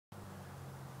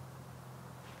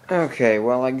Okay,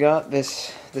 well I got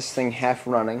this thing half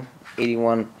running,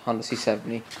 81 Honda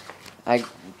C70. I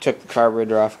took the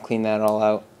carburetor off, cleaned that all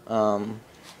out. There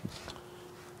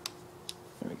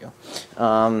we go.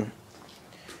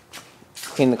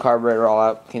 Cleaned the carburetor all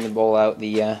out, cleaned the bowl out.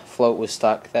 The float was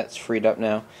stuck. That's freed up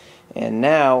now. And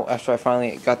now, after I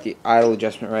finally got the idle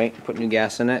adjustment right, put new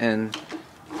gas in it, and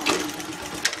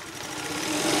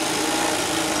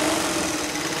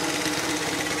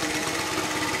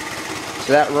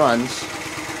so that runs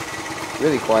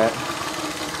really quiet.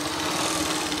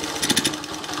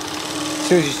 As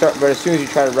soon as you start, but as soon as you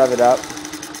try to rev it up,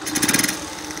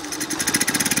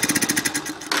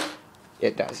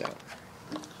 it dies out.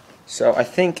 So I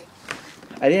think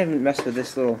I didn't mess with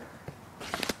this little.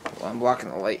 Well, I'm blocking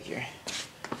the light here.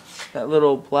 That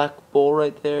little black bowl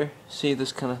right there. See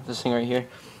this thing right here?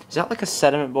 Is that like a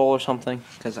sediment bowl or something?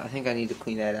 Because I think I need to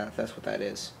clean that out if that's what that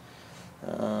is.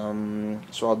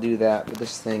 So I'll do that with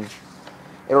this thing.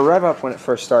 It'll rev up when it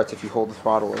first starts if you hold the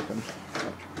throttle open.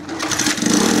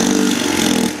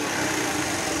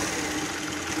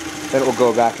 Then it will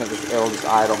go back and it'll just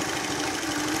idle.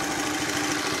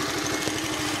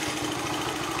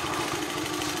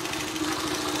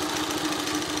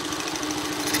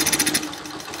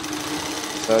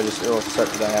 So it'll start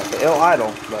to die out. But it'll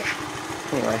idle, but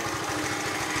anyway.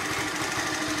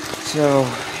 So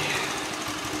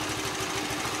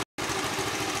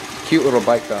cute little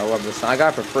bike though, I love this. I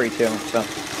got it for free too,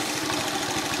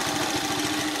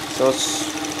 so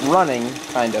it's running,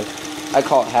 kind of. I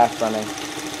call it half running.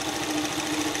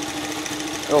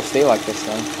 It'll stay like this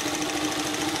though.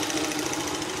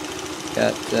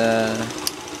 Got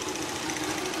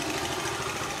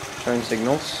turn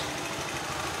signals.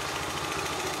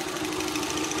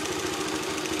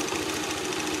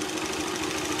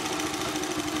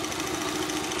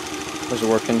 Those are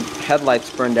working. Headlights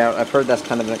burned out. I've heard that's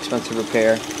kind of an expensive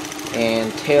repair.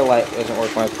 And taillight doesn't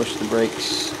work when I push the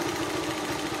brakes.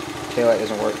 Taillight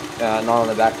doesn't work. Not on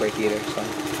the back brake either. So.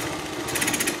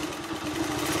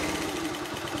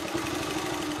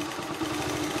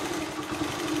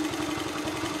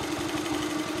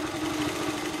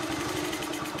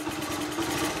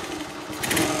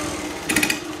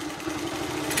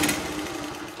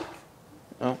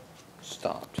 Oh,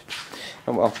 stopped.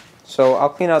 Oh well. So I'll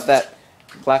clean out that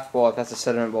black bowl if that's a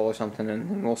sediment bowl or something,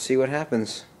 and we'll see what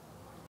happens.